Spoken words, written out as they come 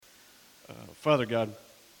Father God,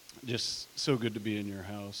 just so good to be in your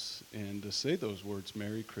house and to say those words,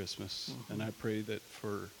 Merry Christmas. Mm-hmm. And I pray that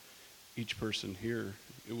for each person here,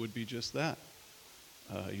 it would be just that.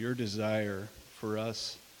 Your desire for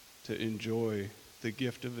us to enjoy the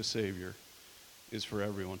gift of a Savior is for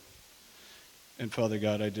everyone. And Father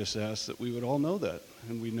God, I just ask that we would all know that,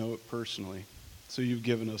 and we know it personally. So you've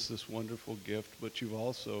given us this wonderful gift, but you've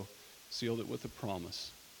also sealed it with a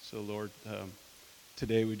promise. So Lord,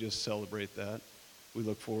 today we just celebrate that. We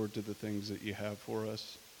look forward to the things that you have for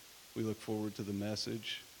us. We look forward to the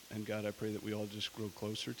message. And God, I pray that we all just grow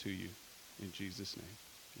closer to you. In Jesus'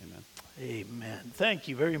 name, amen. Amen. Thank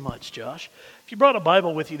you very much, Josh. If you brought a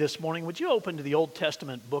Bible with you this morning, would you open to the Old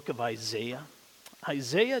Testament book of Isaiah?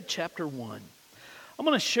 Isaiah chapter 1. I'm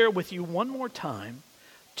going to share with you one more time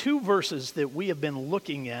 2 verses that we have been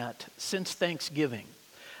looking at since Thanksgiving.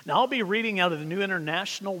 Now, I'll be reading out of the New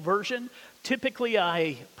International Version. Typically,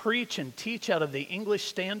 I preach and teach out of the English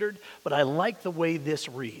Standard, but I like the way this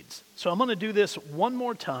reads. So I'm going to do this one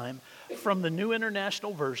more time from the New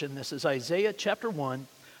International Version. This is Isaiah chapter 1,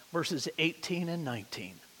 verses 18 and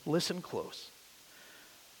 19. Listen close.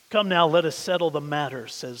 Come now, let us settle the matter,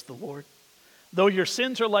 says the Lord. Though your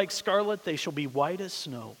sins are like scarlet, they shall be white as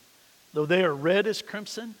snow. Though they are red as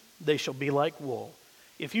crimson, they shall be like wool.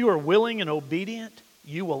 If you are willing and obedient,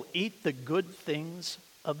 you will eat the good things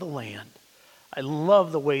of the land. I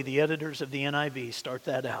love the way the editors of the NIV start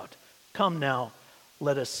that out. Come now,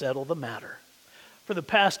 let us settle the matter. For the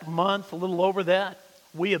past month, a little over that,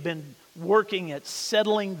 we have been working at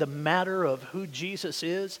settling the matter of who Jesus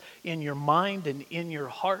is in your mind and in your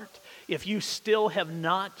heart. If you still have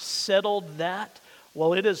not settled that,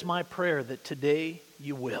 well, it is my prayer that today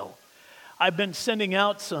you will. I've been sending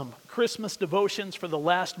out some Christmas devotions for the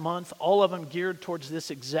last month, all of them geared towards this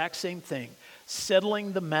exact same thing,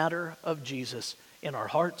 settling the matter of Jesus in our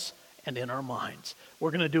hearts and in our minds.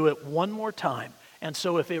 We're going to do it one more time. And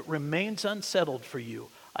so if it remains unsettled for you,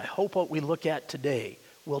 I hope what we look at today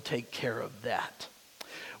will take care of that.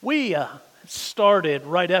 We started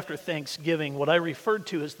right after Thanksgiving what I referred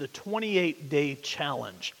to as the 28-day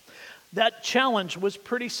challenge. That challenge was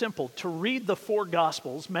pretty simple, to read the 4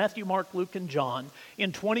 Gospels, Matthew, Mark, Luke, and John,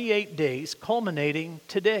 in 28 days, culminating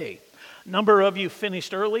today. A number of you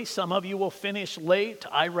finished early. Some of you will finish late.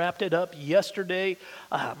 I wrapped it up yesterday.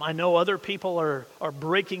 I know other people are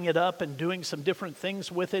breaking it up and doing some different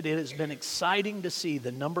things with it. It has been exciting to see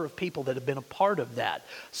the number of people that have been a part of that.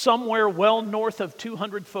 Somewhere well north of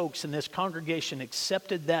 200 folks in this congregation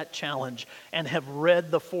accepted that challenge and have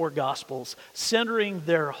read the 4 Gospels, centering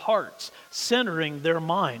their hearts, centering their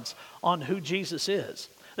minds on who Jesus is.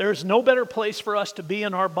 There is no better place for us to be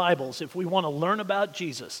in our Bibles if we want to learn about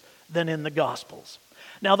Jesus than in the Gospels.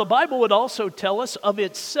 Now, the Bible would also tell us of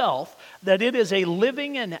itself that it is a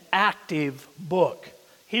living and active book.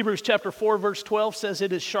 Hebrews chapter 4, verse 12 says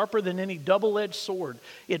it is sharper than any double-edged sword.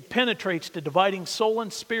 It penetrates to dividing soul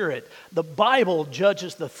and spirit. The Bible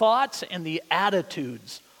judges the thoughts and the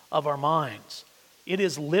attitudes of our minds. It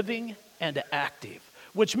is living and active,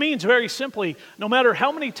 which means very simply, no matter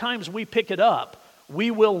how many times we pick it up,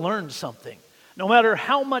 we will learn something. No matter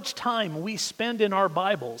how much time we spend in our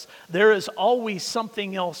Bibles, there is always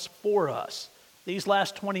something else for us. These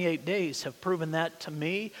last 28 days have proven that to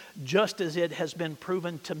me, just as it has been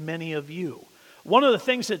proven to many of you. One of the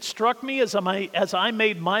things that struck me as I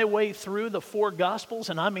made my way through the 4 Gospels,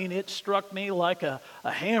 and I mean it struck me like a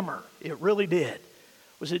hammer, it really did,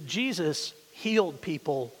 was that Jesus healed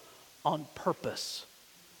people on purpose.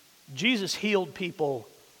 Jesus healed people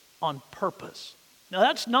on purpose. Now,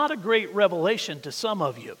 that's not a great revelation to some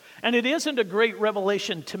of you, and it isn't a great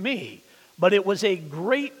revelation to me, but it was a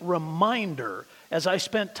great reminder as I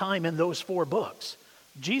spent time in those 4 books.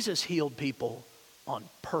 Jesus healed people on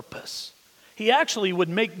purpose. He actually would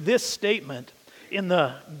make this statement in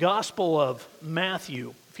the Gospel of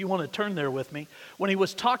Matthew, if you want to turn there with me, when he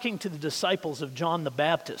was talking to the disciples of John the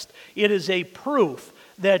Baptist. It is a proof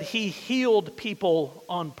that he healed people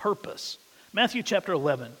on purpose. Matthew chapter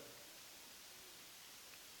 11.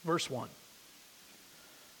 Verse 1.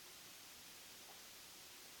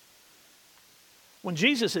 When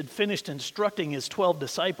Jesus had finished instructing his 12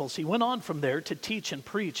 disciples, he went on from there to teach and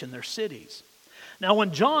preach in their cities. Now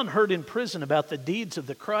when John heard in prison about the deeds of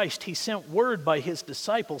the Christ, he sent word by his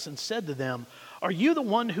disciples and said to them, "Are you the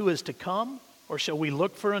one who is to come, or shall we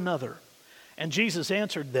look for another?" And Jesus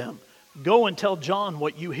answered them, "Go and tell John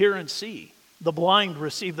what you hear and see. The blind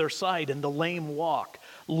receive their sight, and the lame walk.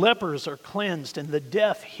 Lepers are cleansed, and the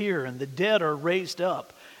deaf hear, and the dead are raised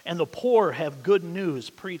up, and the poor have good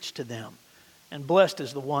news preached to them. And blessed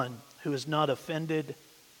is the one who is not offended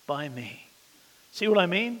by me." See what I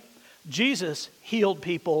mean? Jesus healed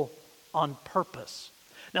people on purpose.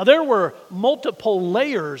 Now, there were multiple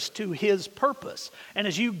layers to his purpose. And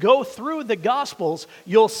as you go through the Gospels,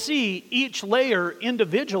 you'll see each layer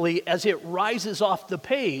individually as it rises off the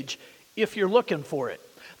page if you're looking for it.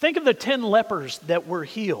 Think of the 10 lepers that were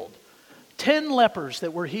healed. 10 lepers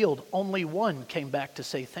that were healed, only one came back to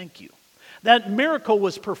say thank you. That miracle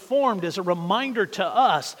was performed as a reminder to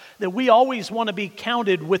us that we always want to be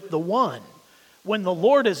counted with the one. When the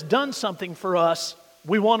Lord has done something for us,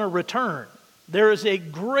 we want to return. There is a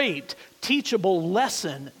great teachable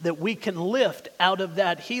lesson that we can lift out of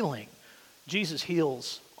that healing. Jesus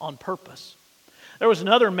heals on purpose. There was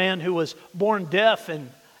another man who was born deaf, and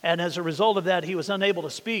as a result of that, he was unable to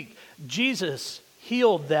speak. Jesus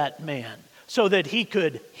healed that man so that he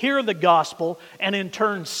could hear the gospel and in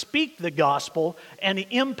turn speak the gospel and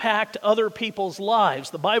impact other people's lives.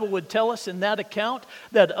 The Bible would tell us in that account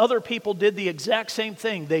that other people did the exact same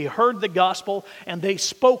thing. They heard the gospel and they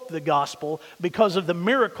spoke the gospel because of the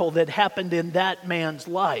miracle that happened in that man's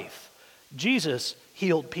life. Jesus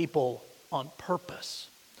healed people on purpose.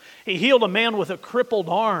 He healed a man with a crippled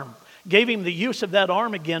arm, gave him the use of that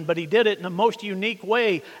arm again, but he did it in a most unique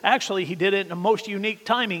way. Actually, he did it in a most unique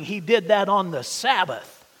timing. He did that on the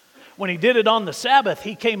Sabbath. When he did it on the Sabbath,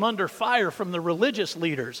 he came under fire from the religious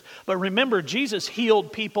leaders. But remember, Jesus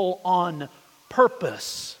healed people on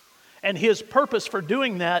purpose. And his purpose for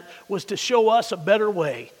doing that was to show us a better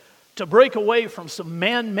way, to break away from some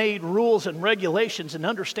man-made rules and regulations and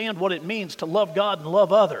understand what it means to love God and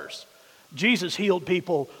love others. Jesus healed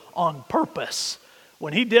people on purpose.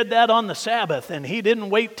 When he did that on the Sabbath, and he didn't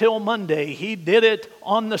wait till Monday, he did it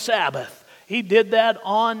on the Sabbath. He did that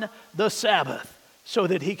on the Sabbath so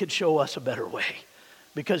that he could show us a better way,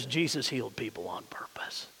 because Jesus healed people on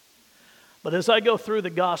purpose. But as I go through the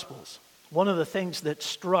Gospels, one of the things that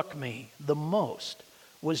struck me the most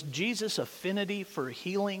was Jesus' affinity for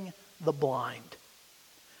healing the blind.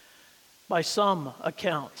 By some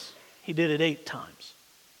accounts, he did it 8 times.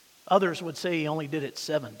 Others would say he only did it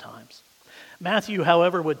 7 times. Matthew,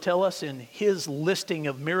 however, would tell us in his listing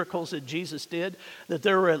of miracles that Jesus did that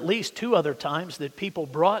there were at least 2 other times that people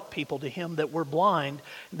brought people to him that were blind.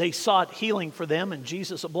 They sought healing for them, and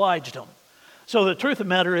Jesus obliged them. So the truth of the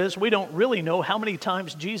matter is, we don't really know how many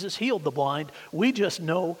times Jesus healed the blind. We just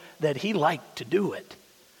know that he liked to do it.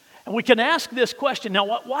 And we can ask this question,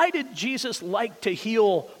 now, why did Jesus like to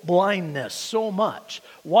heal blindness so much?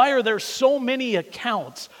 Why are there so many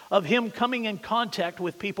accounts of him coming in contact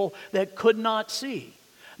with people that could not see?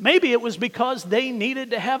 Maybe it was because they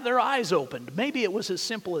needed to have their eyes opened. Maybe it was as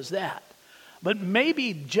simple as that. But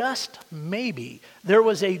maybe, just maybe, there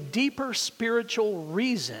was a deeper spiritual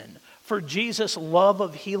reason for Jesus' love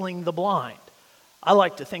of healing the blind. I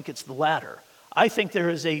like to think it's the latter. I think there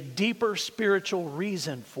is a deeper spiritual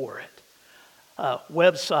reason for it. A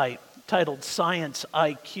website titled Science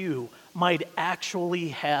IQ might actually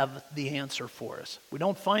have the answer for us. We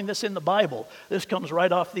don't find this in the Bible. This comes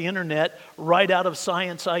right off the internet, right out of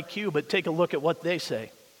Science IQ, but take a look at what they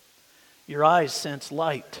say. Your eyes sense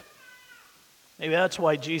light. Maybe that's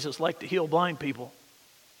why Jesus liked to heal blind people,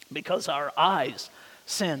 because our eyes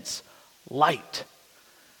sense light.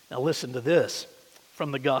 Now listen to this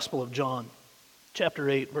from the Gospel of John. Chapter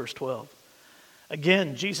 8, verse 12.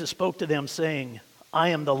 Again, Jesus spoke to them, saying, I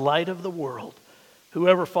am the light of the world.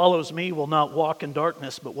 Whoever follows me will not walk in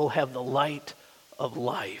darkness, but will have the light of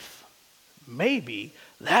life. Maybe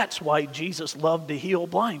that's why Jesus loved to heal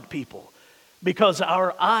blind people, because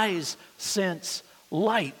our eyes sense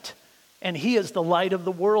light, and he is the light of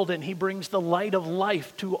the world, and he brings the light of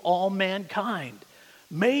life to all mankind.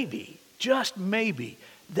 Maybe, just maybe,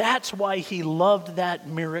 that's why he loved that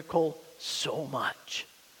miracle so much.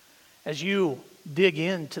 As you dig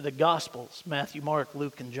into the Gospels, Matthew, Mark,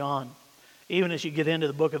 Luke, and John, even as you get into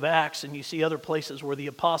the book of Acts and you see other places where the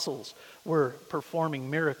apostles were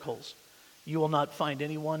performing miracles, you will not find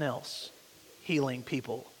anyone else healing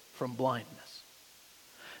people from blindness.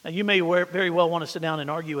 Now, you may very well want to sit down and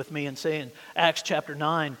argue with me and say in Acts chapter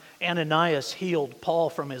 9, Ananias healed Paul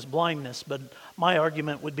from his blindness, but my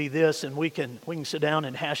argument would be this, and we can sit down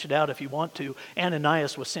and hash it out if you want to.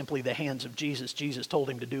 Ananias was simply the hands of Jesus. Jesus told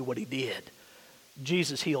him to do what he did.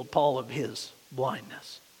 Jesus healed Paul of his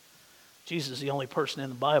blindness. Jesus is the only person in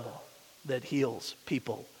the Bible that heals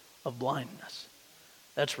people of blindness.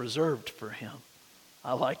 That's reserved for him.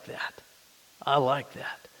 I like that. I like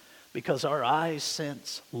that. Because our eyes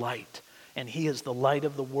sense light, and he is the light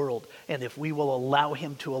of the world. And if we will allow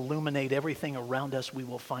him to illuminate everything around us, we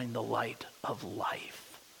will find the light of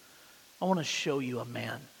life. I want to show you a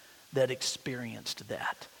man that experienced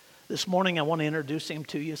that This morning I want to introduce him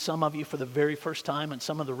to you, some of you for the very first time, and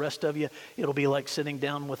some of the rest of you, it'll be like sitting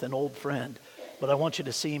down with an old friend. But I want you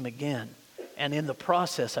to see him again. And in the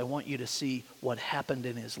process, I want you to see what happened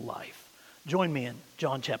in his life. Join me in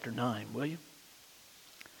John chapter 9, will you?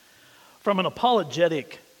 From an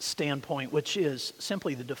apologetic standpoint, which is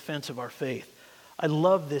simply the defense of our faith, I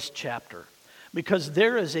love this chapter because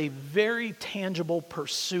there is a very tangible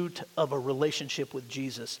pursuit of a relationship with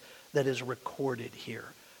Jesus that is recorded here.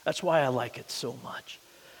 That's why I like it so much.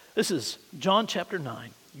 This is John chapter 9,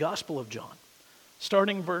 Gospel of John,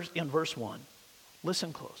 starting in verse 1.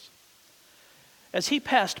 Listen close. As he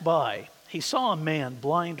passed by, he saw a man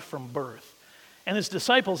blind from birth. And his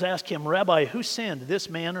disciples asked him, Rabbi, who sinned, this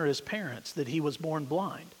man or his parents, that he was born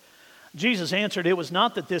blind? Jesus answered, it was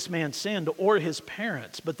not that this man sinned or his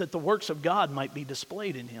parents, but that the works of God might be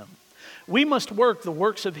displayed in him. We must work the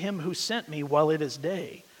works of him who sent me while it is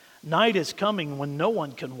day. Night is coming when no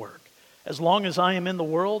one can work. As long as I am in the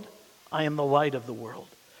world, I am the light of the world.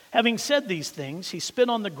 Having said these things, he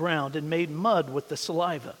spit on the ground and made mud with the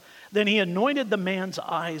saliva. Then he anointed the man's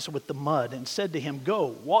eyes with the mud and said to him,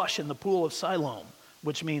 go, wash in the pool of Siloam,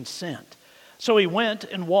 which means sent. So he went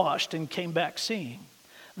and washed and came back seeing.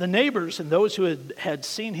 The neighbors and those who had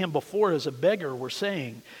seen him before as a beggar were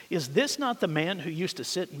saying, is this not the man who used to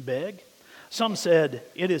sit and beg? Some said,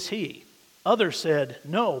 it is he. Others said,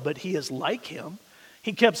 no, but he is like him.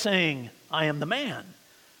 He kept saying, I am the man.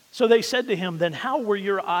 So they said to him, then how were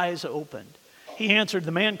your eyes opened? He answered,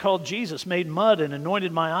 the man called Jesus made mud and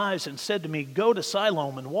anointed my eyes and said to me, go to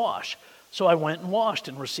Siloam and wash. So I went and washed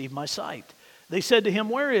and received my sight. They said to him,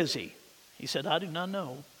 where is he? He said, I do not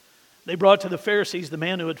know. They brought to the Pharisees the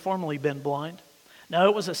man who had formerly been blind. Now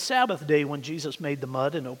it was a Sabbath day when Jesus made the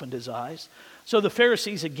mud and opened his eyes. So the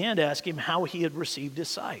Pharisees again asked him how he had received his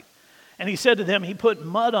sight. And he said to them, he put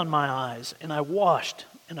mud on my eyes, and I washed,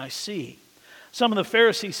 and I see. Some of the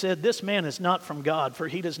Pharisees said, this man is not from God, for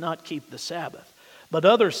he does not keep the Sabbath. But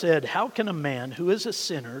others said, how can a man who is a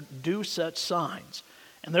sinner do such signs?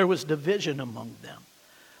 And there was division among them.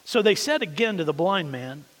 So they said again to the blind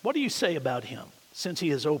man, what do you say about him, since he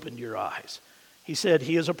has opened your eyes? He said,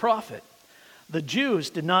 he is a prophet. The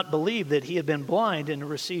Jews did not believe that he had been blind and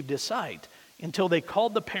received his sight, until they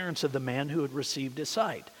called the parents of the man who had received his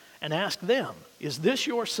sight, and asked them, is this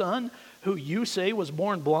your son, who you say was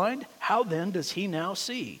born blind? How then does he now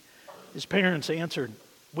see? His parents answered,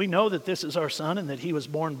 we know that this is our son and that he was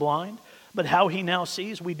born blind, but how he now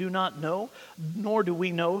sees we do not know, nor do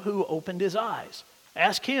we know who opened his eyes.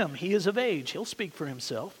 Ask him, he is of age, he'll speak for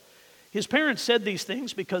himself. His parents said these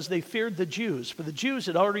things because they feared the Jews, for the Jews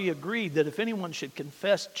had already agreed that if anyone should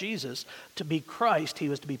confess Jesus to be Christ, he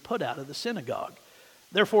was to be put out of the synagogue.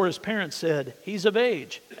 Therefore his parents said, he's of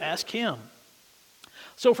age, ask him.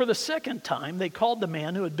 So for the second time they called the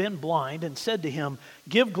man who had been blind and said to him,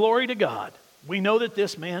 give glory to God. We know that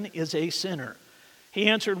this man is a sinner. He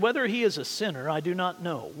answered, whether he is a sinner, I do not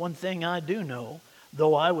know. One thing I do know,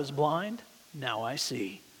 though I was blind, now I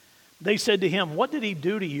see. They said to him, what did he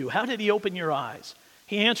do to you? How did he open your eyes?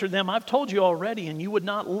 He answered them, I've told you already, and you would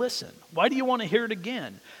not listen. Why do you want to hear it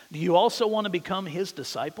again? Do you also want to become his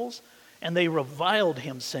disciples? And they reviled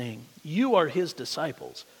him, saying, you are his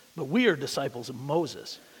disciples, but we are disciples of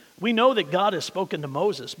Moses. We know that God has spoken to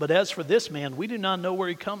Moses, but as for this man, we do not know where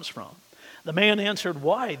he comes from. The man answered,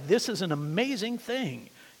 why? This is an amazing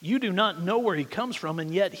thing. You do not know where he comes from,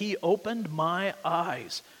 and yet he opened my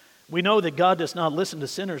eyes. We know that God does not listen to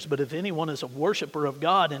sinners, but if anyone is a worshiper of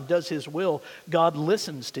God and does his will, God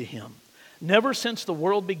listens to him. Never since the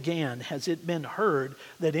world began has it been heard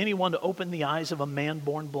that anyone opened the eyes of a man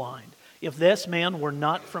born blind. If this man were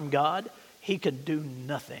not from God, he could do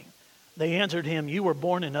nothing. They answered him, you were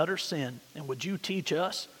born in utter sin, and would you teach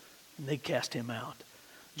us? And they cast him out.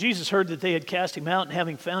 Jesus heard that they had cast him out, and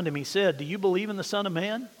having found him, he said, do you believe in the Son of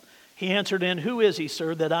Man? He answered, and who is he,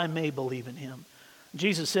 sir, that I may believe in him?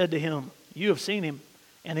 Jesus said to him, you have seen him,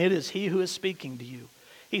 and it is he who is speaking to you.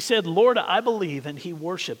 He said, Lord, I believe, and he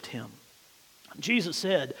worshiped him. Jesus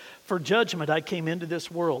said, for judgment I came into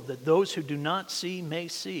this world, that those who do not see may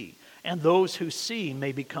see, and those who see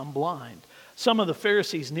may become blind. Some of the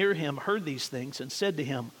Pharisees near him heard these things and said to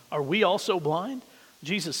him, are we also blind?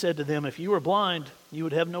 Jesus said to them, if you were blind, you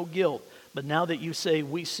would have no guilt. But now that you say,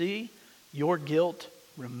 we see, your guilt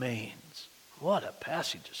remains. What a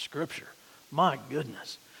passage of Scripture. My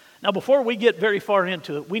goodness. Now, before we get very far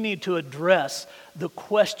into it, we need to address the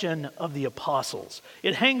question of the apostles.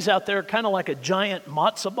 It hangs out there kind of like a giant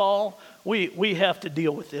matzo ball. We have to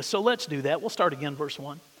deal with this. So let's do that. We'll start again, verse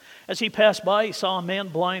 1. As he passed by, he saw a man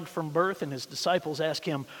blind from birth, and his disciples asked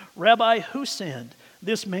him, Rabbi, who sinned,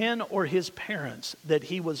 this man or his parents, that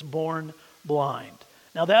he was born blind?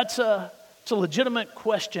 Now it's a legitimate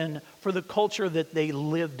question for the culture that they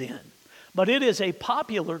lived in. But it is a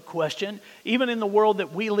popular question, even in the world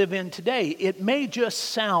that we live in today. It may just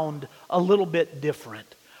sound a little bit different.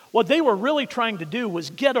 What they were really trying to do was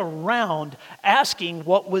get around asking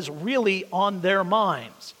what was really on their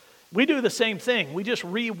minds. We do the same thing. We just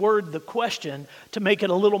reword the question to make it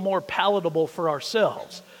a little more palatable for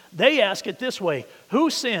ourselves. They ask it this way: who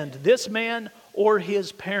sinned, this man or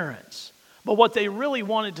his parents? But what they really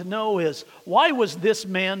wanted to know is, why was this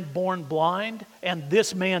man born blind and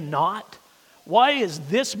this man not? Why is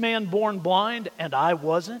this man born blind and I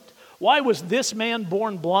wasn't? Why was this man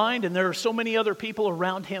born blind and there are so many other people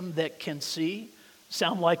around him that can see?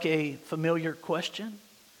 Sound like a familiar question?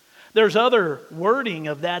 There's other wording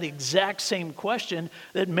of that exact same question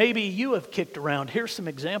that maybe you have kicked around. Here's some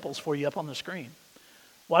examples for you up on the screen.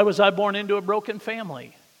 Why was I born into a broken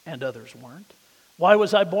family and others weren't? Why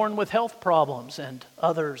was I born with health problems and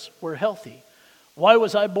others were healthy? Why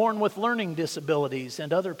was I born with learning disabilities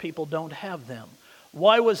and other people don't have them?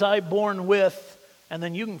 Why was I born with, and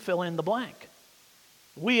then you can fill in the blank.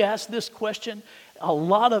 We ask this question a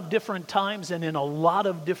lot of different times and in a lot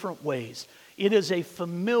of different ways. It is a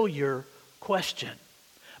familiar question.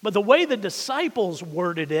 But the way the disciples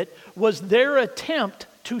worded it was their attempt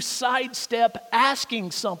to sidestep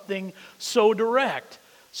asking something so direct.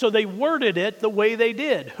 So they worded it the way they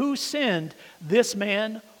did. Who sinned, this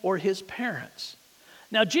man or his parents?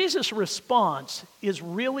 Now, Jesus' response is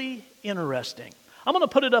really interesting. I'm going to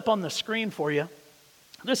put it up on the screen for you.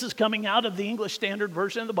 This is coming out of the English Standard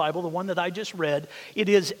Version of the Bible, the one that I just read. It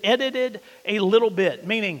is edited a little bit,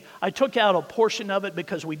 meaning I took out a portion of it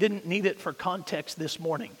because we didn't need it for context this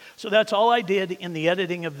morning. So that's all I did in the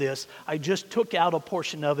editing of this. I just took out a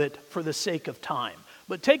portion of it for the sake of time.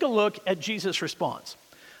 But take a look at Jesus' response.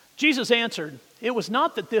 Jesus answered, "It was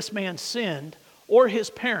not that this man sinned or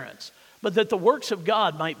his parents, but that the works of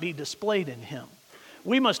God might be displayed in him.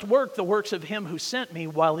 We must work the works of him who sent me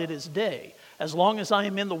while it is day. As long as I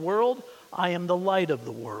am in the world, I am the light of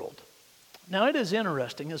the world." Now it is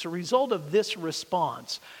interesting, as a result of this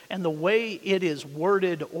response and the way it is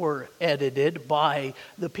worded or edited by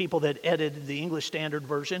the people that edited the English Standard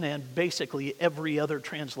Version and basically every other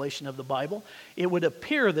translation of the Bible, it would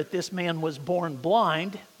appear that this man was born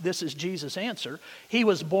blind. This is Jesus' answer. He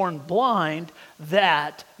was born blind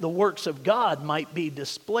that the works of God might be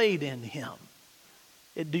displayed in him.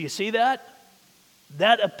 Do you see that?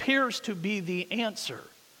 That appears to be the answer.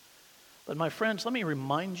 But my friends, let me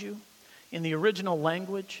remind you, in the original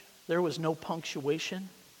language, there was no punctuation.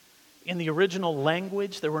 In the original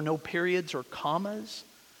language, there were no periods or commas.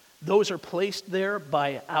 Those are placed there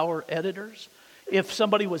by our editors. If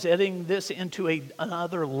somebody was editing this into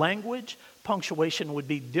another language, punctuation would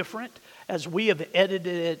be different. As we have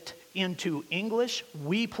edited it into English,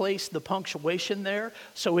 we place the punctuation there,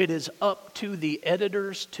 so it is up to the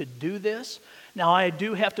editors to do this. Now, I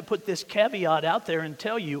do have to put this caveat out there and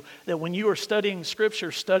tell you that when you are studying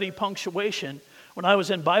Scripture, study punctuation. When I was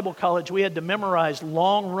in Bible college, we had to memorize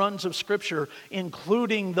long runs of Scripture,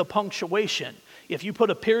 including the punctuation. If you put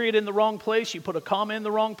a period in the wrong place, you put a comma in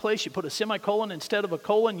the wrong place, you put a semicolon instead of a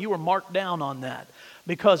colon, you were marked down on that.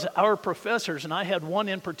 Because our professors, and I had one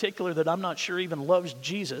in particular that I'm not sure even loves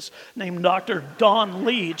Jesus, named Dr. Don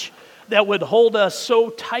Leach, that would hold us so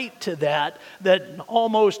tight to that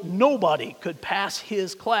almost nobody could pass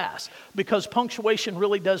his class, because punctuation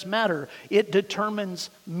really does matter. It determines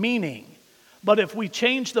meaning. But if we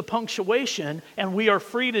change the punctuation, and we are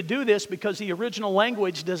free to do this because the original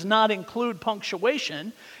language does not include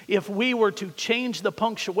punctuation, if we were to change the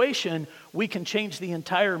punctuation, we can change the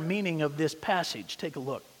entire meaning of this passage. Take a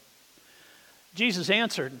look. Jesus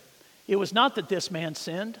answered, "It was not that this man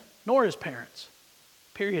sinned, nor his parents,"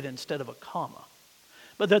 period instead of a comma,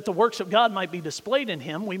 "but that the works of God might be displayed in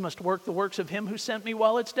him. We must work the works of him who sent me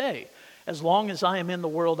while it's day. As long as I am in the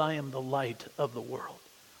world, I am the light of the world."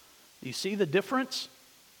 Do you see the difference?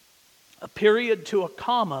 A period to a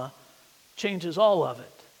comma changes all of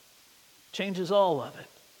it. Changes all of it.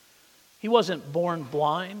 He wasn't born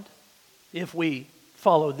blind, if we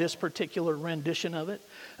follow this particular rendition of it.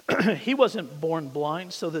 He wasn't born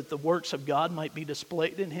blind so that the works of God might be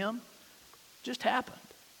displayed in him. It just happened.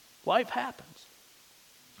 Life happens.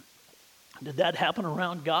 Did that happen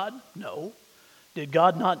around God? No. Did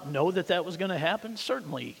God not know that that was going to happen?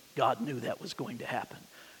 Certainly God knew that was going to happen.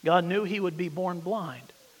 God knew he would be born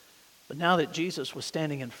blind. But now that Jesus was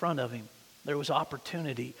standing in front of him, there was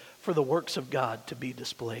opportunity for the works of God to be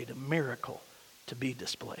displayed, a miracle to be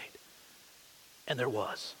displayed. And there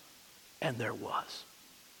was. And there was.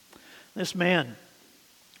 This man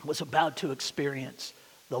was about to experience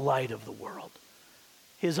the light of the world.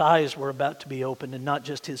 His eyes were about to be opened, and not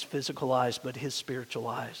just his physical eyes, but his spiritual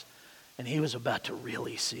eyes. And he was about to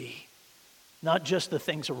really see, not just the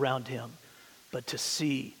things around him, but to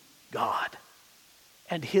see God.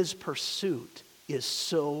 And his pursuit is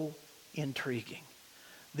so intriguing.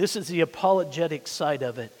 This is the apologetic side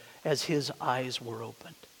of it, as his eyes were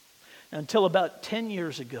opened. Until about 10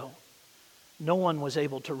 years ago, no one was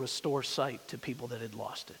able to restore sight to people that had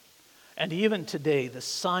lost it. And even today, the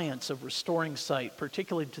science of restoring sight,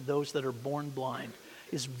 particularly to those that are born blind,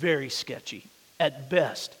 is very sketchy. At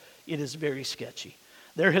best, it is very sketchy.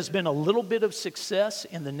 There has been a little bit of success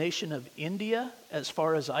in the nation of India, as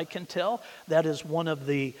far as I can tell. That is one of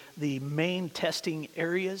the main testing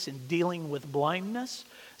areas in dealing with blindness.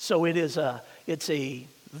 So it's a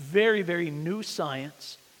very, very new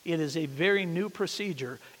science. It is a very new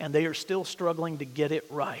procedure, and they are still struggling to get it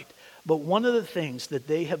right. But one of the things that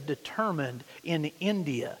they have determined in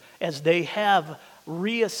India, as they have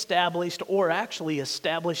reestablished or actually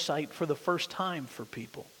established sight for the first time for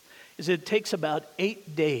people, is it takes about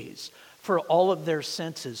 8 days for all of their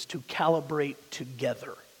senses to calibrate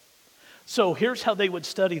together. So here's how they would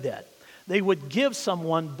study that. They would give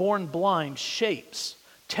someone born blind shapes,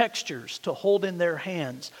 textures to hold in their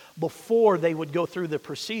hands before they would go through the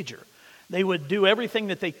procedure. They would do everything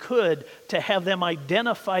that they could to have them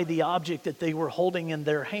identify the object that they were holding in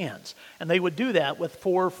their hands. And they would do that with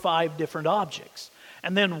 4 or 5 different objects.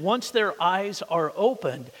 And then once their eyes are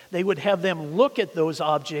opened, they would have them look at those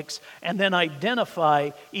objects and then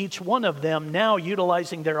identify each one of them, now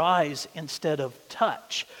utilizing their eyes instead of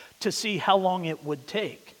touch, to see how long it would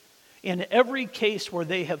take. In every case where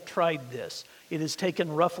they have tried this, it has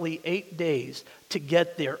taken roughly 8 days to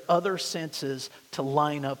get their other senses to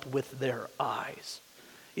line up with their eyes.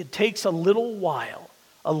 It takes a little while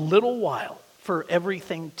for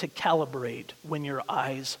everything to calibrate when your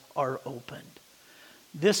eyes are opened.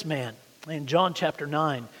 This man, in John chapter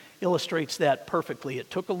 9, illustrates that perfectly. It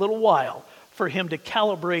took a little while for him to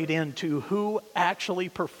calibrate into who actually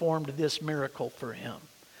performed this miracle for him.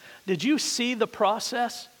 Did you see the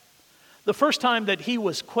process? The first time that he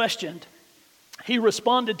was questioned, he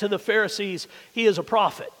responded to the Pharisees, he is a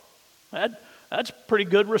prophet. That's a pretty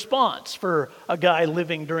good response for a guy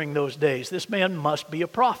living during those days. This man must be a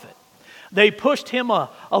prophet. They pushed him a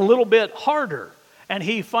little bit harder, and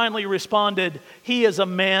he finally responded, he is a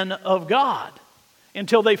man of God.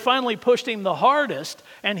 Until they finally pushed him the hardest,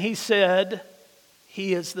 and he said,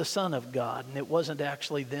 he is the Son of God. And it wasn't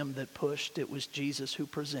actually them that pushed, it was Jesus who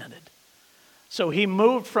presented. So he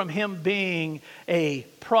moved from him being a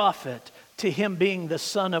prophet to him being the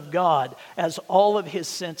Son of God, as all of his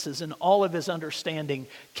senses and all of his understanding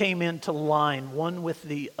came into line one with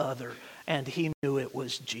the other, and he knew it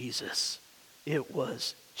was Jesus. It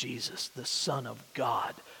was Jesus, the Son of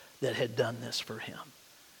God, that had done this for him.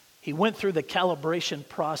 He went through the calibration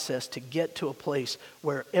process to get to a place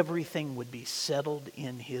where everything would be settled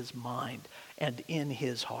in his mind and in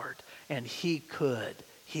his heart, and he could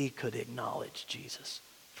acknowledge Jesus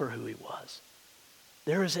for who he was.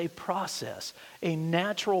 There is a process, a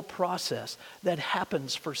natural process that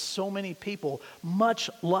happens for so many people, much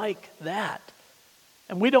like that.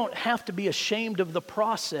 And we don't have to be ashamed of the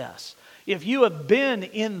process. If you have been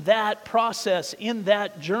in that process, in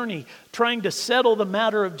that journey, trying to settle the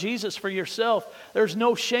matter of Jesus for yourself, there's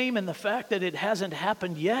no shame in the fact that it hasn't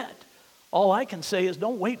happened yet. All I can say is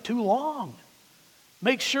don't wait too long.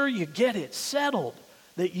 Make sure you get it settled,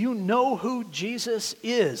 that you know who Jesus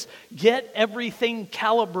is. Get everything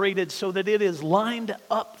calibrated so that it is lined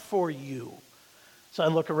up for you. So I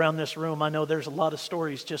look around this room, I know there's a lot of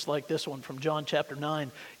stories just like this one from John chapter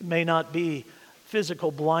 9. It may not be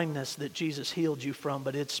physical blindness that Jesus healed you from,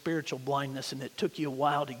 but it's spiritual blindness, and it took you a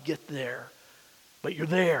while to get there. But you're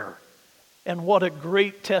there. And what a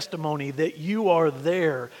great testimony that you are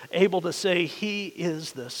there, able to say, he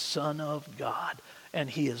is the Son of God, and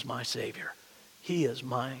he is my Savior. He is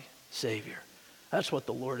my Savior. That's what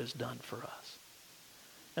the Lord has done for us.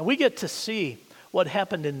 And we get to see what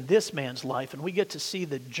happened in this man's life, and we get to see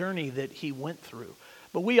the journey that he went through.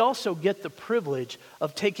 But we also get the privilege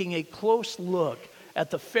of taking a close look at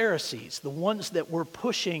the Pharisees, the ones that were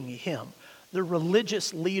pushing him, the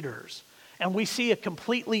religious leaders. And we see a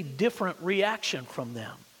completely different reaction from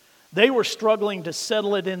them. They were struggling to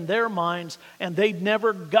settle it in their minds, and they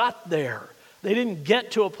never got there. They didn't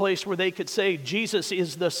get to a place where they could say, Jesus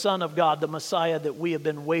is the Son of God, the Messiah that we have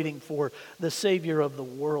been waiting for, the Savior of the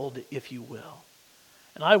world, if you will.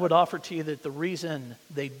 And I would offer to you that the reason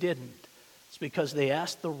they didn't is because they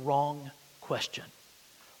asked the wrong question.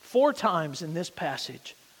 4 times in this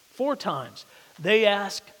passage, 4 times, They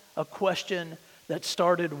ask a question that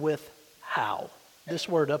started with how. This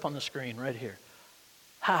word up on the screen right here.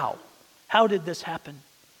 How? How did this happen?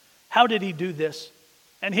 How did he do this?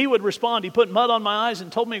 And he would respond, he put mud on my eyes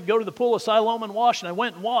and told me to go to the pool of Siloam and wash, and I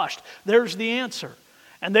went and washed. There's the answer.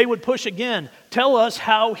 And they would push again, tell us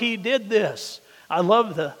how he did this. I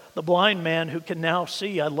love the blind man who can now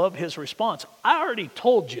see. I love his response. I already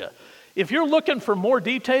told you. If you're looking for more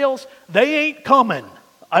details, they ain't coming.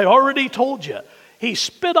 I already told you. He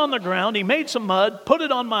spit on the ground, he made some mud, put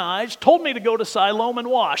it on my eyes, told me to go to Siloam and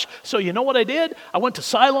wash. So you know what I did? I went to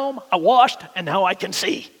Siloam, I washed, and now I can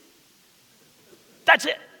see. That's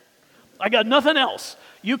it. I got nothing else.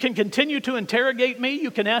 You can continue to interrogate me.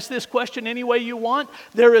 You can ask this question any way you want.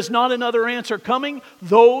 There is not another answer coming.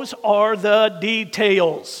 Those are the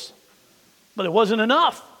details. But it wasn't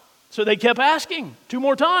enough. So they kept asking 2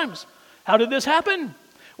 more times. How did this happen?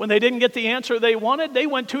 When they didn't get the answer they wanted, they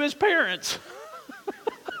went to his parents.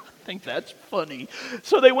 I think that's funny.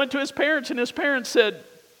 So they went to his parents, and his parents said,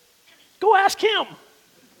 go ask him.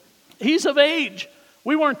 He's of age.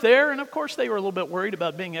 We weren't there, and of course they were a little bit worried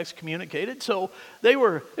about being excommunicated, so they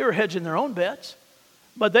were hedging their own bets.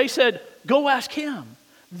 But they said, go ask him.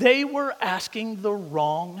 They were asking the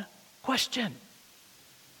wrong question.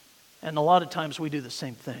 And a lot of times we do the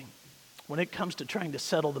same thing. When it comes to trying to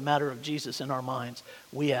settle the matter of Jesus in our minds,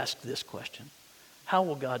 we ask this question. How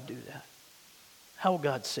will God do that? How will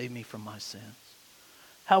God save me from my sins?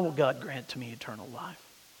 How will God grant to me eternal life?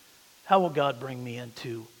 How will God bring me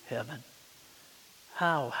into heaven?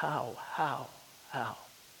 How?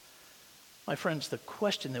 My friends, the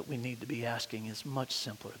question that we need to be asking is much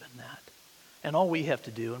simpler than that. And all we have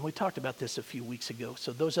to do, and we talked about this a few weeks ago,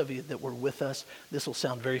 so those of you that were with us, this will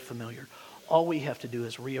sound very familiar. All we have to do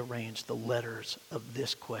is rearrange the letters of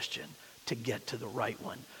this question to get to the right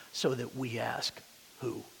one so that we ask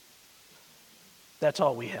who. That's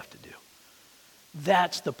all we have to do.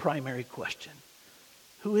 That's the primary question.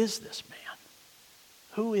 Who is this man?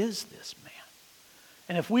 Who is this man?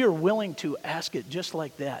 And if we are willing to ask it just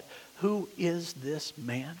like that, who is this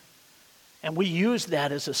man? And we use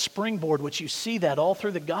that as a springboard, which you see that all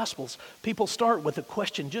through the Gospels. People start with a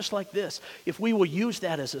question just like this. If we will use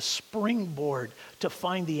that as a springboard to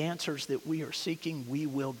find the answers that we are seeking, we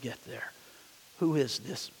will get there. Who is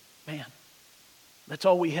this man? That's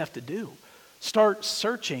all we have to do. Start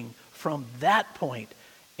searching from that point,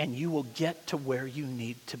 and you will get to where you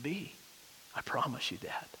need to be. I promise you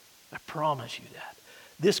that. I promise you that.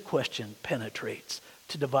 This question penetrates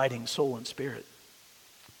to dividing soul and spirit,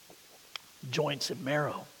 joints and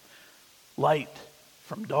marrow, light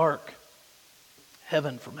from dark,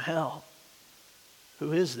 heaven from hell.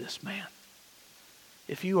 Who is this man?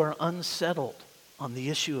 If you are unsettled on the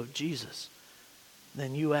issue of Jesus,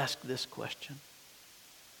 then you ask this question.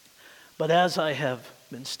 But as I have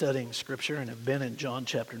been studying Scripture and have been in John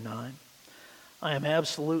chapter 9, I am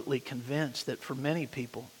absolutely convinced that for many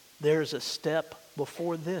people, there's a step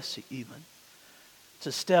before this even. It's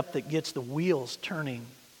a step that gets the wheels turning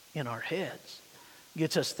in our heads,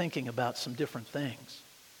 gets us thinking about some different things.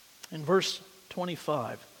 In verse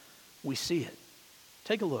 25, we see it.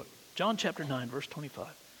 Take a look. John chapter 9, verse 25.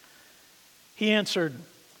 He answered,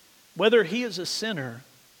 whether he is a sinner,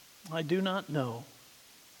 I do not know.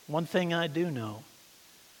 One thing I do know,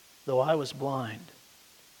 though I was blind,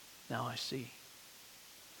 now I see.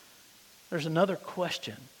 There's another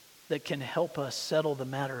question that can help us settle the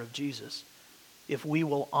matter of Jesus if we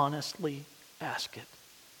will honestly ask it.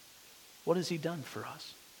 What has he done for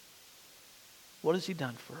us? What has he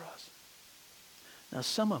done for us? Now,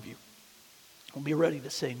 some of you will be ready to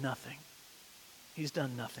say nothing. He's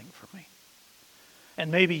done nothing for me. And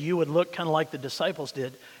maybe you would look kind of like the disciples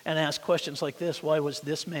did and ask questions like this. Why was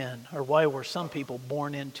this man, or why were some people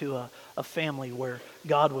born into a family where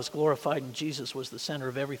God was glorified and Jesus was the center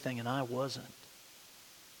of everything and I wasn't?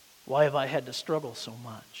 Why have I had to struggle so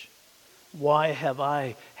much? Why have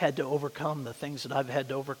I had to overcome the things that I've had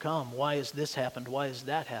to overcome? Why has this happened? Why has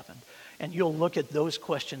that happened? And you'll look at those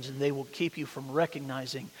questions and they will keep you from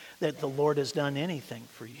recognizing that the Lord has done anything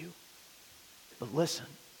for you. But listen,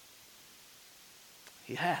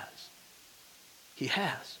 He has. He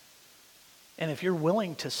has. And if you're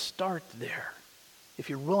willing to start there, if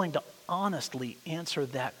you're willing to honestly answer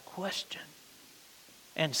that question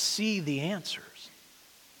and see the answers,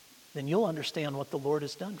 then you'll understand what the Lord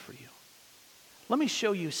has done for you. Let me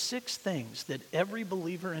show you 6 things that every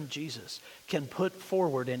believer in Jesus can put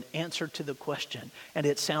forward in answer to the question. And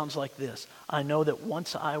it sounds like this. I know that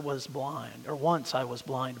once I was blind,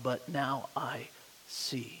 but now I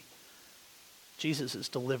see. Jesus has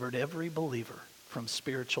delivered every believer from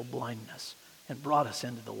spiritual blindness and brought us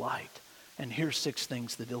into the light. And here's 6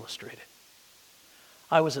 things that illustrate it.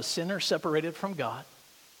 I was a sinner separated from God.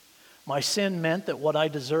 My sin meant that what I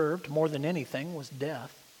deserved more than anything was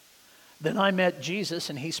death. Then I met Jesus,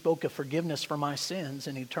 and he spoke of forgiveness for my sins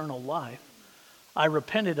and eternal life. I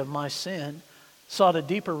repented of my sin, sought a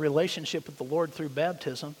deeper relationship with the Lord through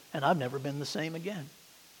baptism, and I've never been the same again.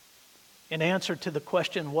 In answer to the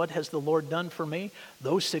question, what has the Lord done for me?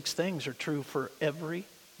 Those 6 things are true for every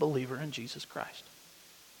believer in Jesus Christ.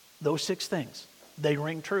 Those 6 things, they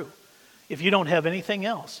ring true. If you don't have anything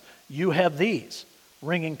else, you have these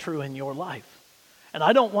ringing true in your life. And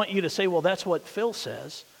I don't want you to say, well, that's what Phil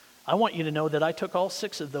says. I want you to know that I took all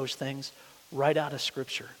 6 of those things right out of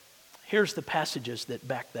Scripture. Here's the passages that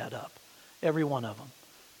back that up, every one of them.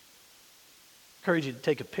 I encourage you to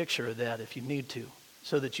take a picture of that if you need to,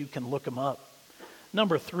 so that you can look them up.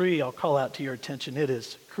 Number 3, I'll call out to your attention. It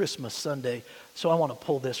is Christmas Sunday, so I want to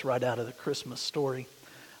pull this right out of the Christmas story.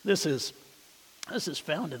 This is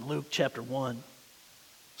found in Luke chapter 1,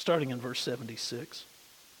 starting in verse 76.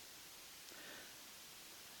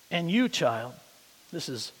 And you, child, this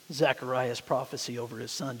is Zechariah's prophecy over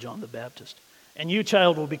his son, John the Baptist. And you,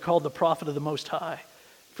 child, will be called the prophet of the Most High,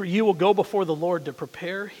 for you will go before the Lord to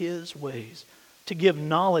prepare his ways, to give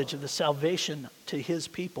knowledge of the salvation to his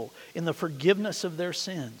people in the forgiveness of their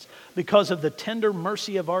sins, because of the tender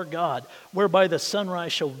mercy of our God, whereby the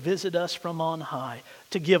sunrise shall visit us from on high,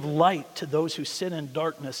 to give light to those who sit in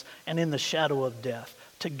darkness and in the shadow of death,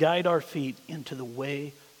 to guide our feet into the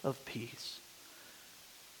way of peace.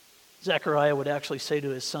 Zechariah would actually say to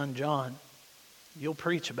his son John, you'll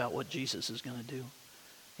preach about what Jesus is going to do.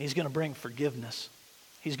 He's going to bring forgiveness.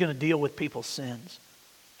 He's going to deal with people's sins.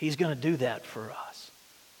 He's going to do that for us.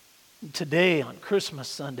 Today, on Christmas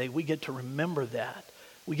Sunday, we get to remember that.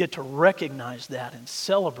 We get to recognize that and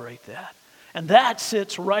celebrate that. And that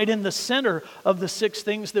sits right in the center of the 6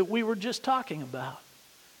 things that we were just talking about.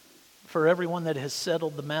 For everyone that has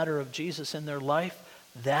settled the matter of Jesus in their life,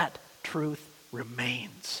 that truth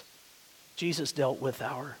remains. Jesus dealt with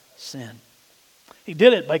our sin. He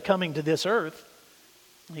did it by coming to this earth.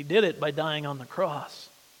 He did it by dying on the cross.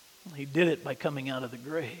 He did it by coming out of the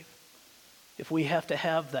grave. If we have to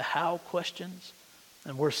have the how questions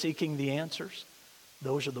and we're seeking the answers,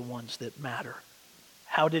 those are the ones that matter.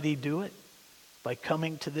 How did he do it? By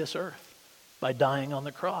coming to this earth, by dying on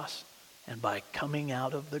the cross, and by coming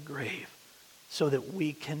out of the grave so that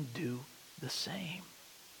we can do the same.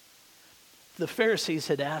 If the Pharisees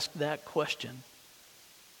had asked that question,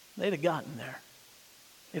 they'd have gotten there.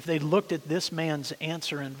 If they'd looked at this man's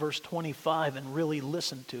answer in verse 25 and really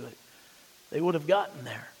listened to it, they would have gotten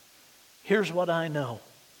there. Here's what I know.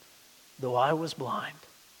 Though I was blind,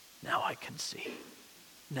 now I can see.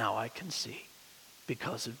 Now I can see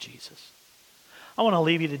because of Jesus. I want to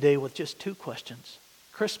leave you today with just 2 questions.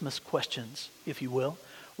 Christmas questions, if you will.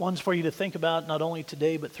 One's for you to think about not only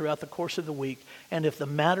today but throughout the course of the week. And if the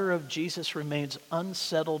matter of Jesus remains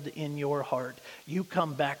unsettled in your heart, you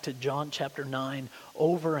come back to John chapter 9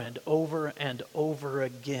 over and over and over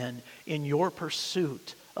again in your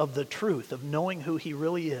pursuit of the truth, of knowing who he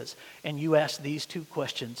really is. And you ask these 2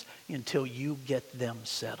 questions until you get them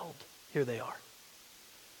settled. Here they are.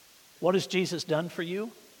 What has Jesus done for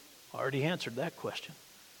you? I already answered that question.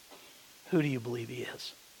 Who do you believe he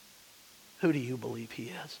is? Who do you believe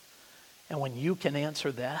he is? And when you can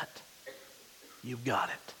answer that, you've got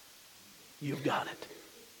it. You've got it.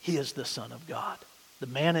 He is the Son of God. The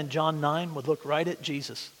man in John 9 would look right at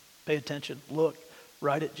Jesus. Pay attention. Look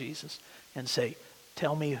right at Jesus and say,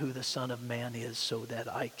 tell me who the Son of Man is so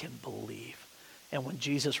that I can believe. And when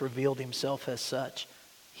Jesus revealed himself as such,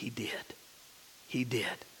 he did. He did.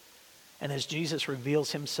 And as Jesus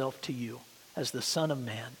reveals himself to you as the Son of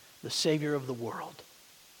Man, the Savior of the world,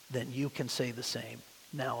 then you can say the same.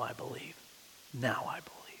 Now I believe. Now I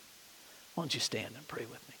believe. Why don't you stand and pray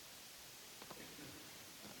with me?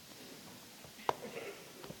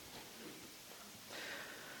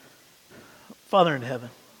 Father in heaven,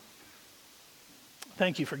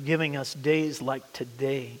 thank you for giving us days like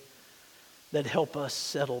today that help us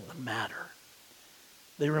settle the matter.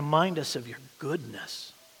 They remind us of your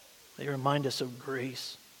goodness. They remind us of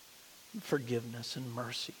grace, forgiveness, and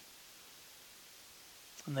mercy.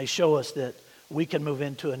 And they show us that we can move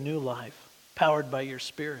into a new life powered by your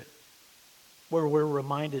Spirit, where we're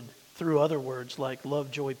reminded through other words like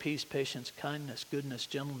love, joy, peace, patience, kindness, goodness,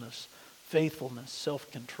 gentleness, faithfulness,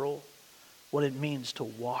 self-control, what it means to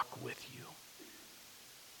walk with you.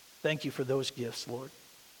 Thank you for those gifts, Lord.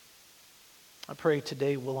 I pray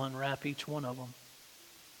today we'll unwrap each one of them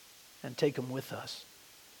and take them with us.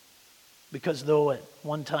 Because though at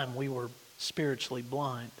one time we were spiritually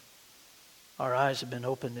blind, our eyes have been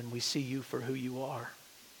opened and we see you for who you are.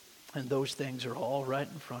 And those things are all right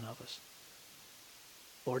in front of us.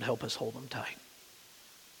 Lord, help us hold them tight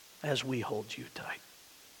as we hold you tight.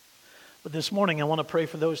 But this morning I want to pray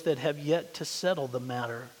for those that have yet to settle the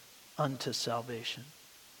matter unto salvation.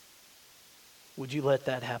 Would you let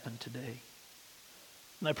that happen today?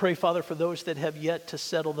 And I pray, Father, for those that have yet to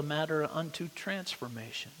settle the matter unto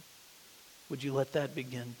transformation. Would you let that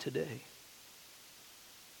begin today?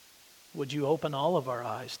 Would you open all of our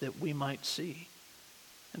eyes that we might see?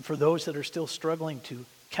 And for those that are still struggling to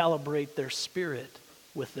calibrate their spirit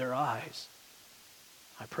with their eyes,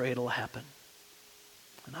 I pray it'll happen.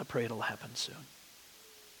 And I pray it'll happen soon.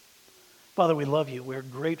 Father, we love you. We're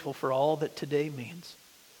grateful for all that today means.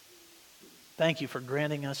 Thank you for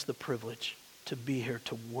granting us the privilege to be here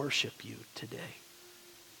to worship you today.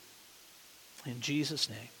 In Jesus'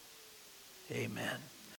 name, amen.